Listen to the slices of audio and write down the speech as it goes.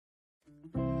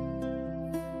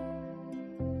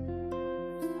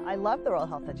I love the oral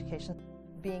health education,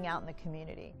 being out in the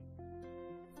community.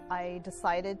 I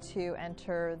decided to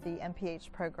enter the MPH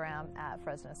program at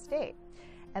Fresno State.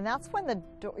 And that's when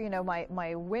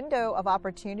my window of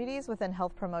opportunities within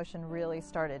health promotion really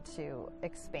started to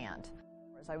expand.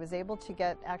 I was able to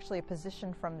get actually a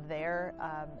position from there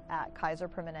at Kaiser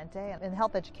Permanente in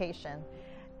health education.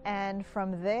 And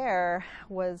from there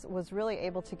was really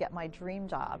able to get my dream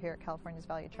job here at California's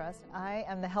Value Trust. I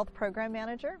am the health program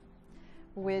manager,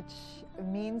 which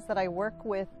means that I work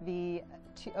with the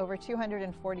over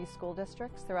 240 school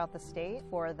districts throughout the state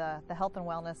for the health and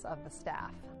wellness of the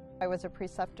staff. I was a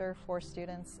preceptor for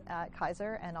students at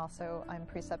Kaiser, and also I'm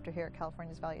preceptor here at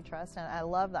California's Value Trust, and I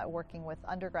love that, working with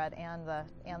undergrad and the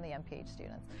MPH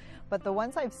students. But the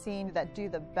ones I've seen that do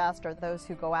the best are those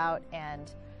who go out and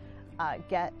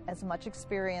get as much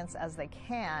experience as they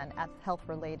can at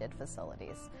health-related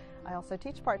facilities. I also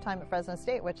teach part-time at Fresno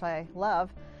State, which I love,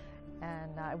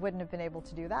 and I wouldn't have been able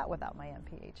to do that without my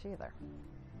MPH either.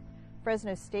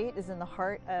 Fresno State is in the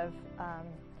heart of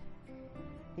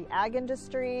the ag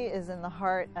industry, is in the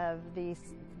heart of the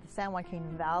San Joaquin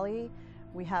Valley.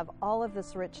 We have all of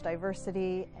this rich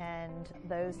diversity and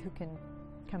those who can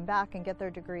come back and get their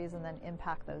degrees and then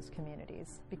impact those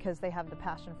communities because they have the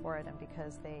passion for it and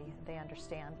because they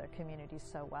understand their communities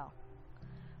so well.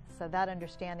 So that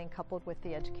understanding, coupled with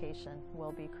the education,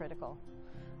 will be critical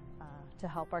to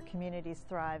help our communities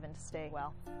thrive and to stay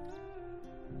well.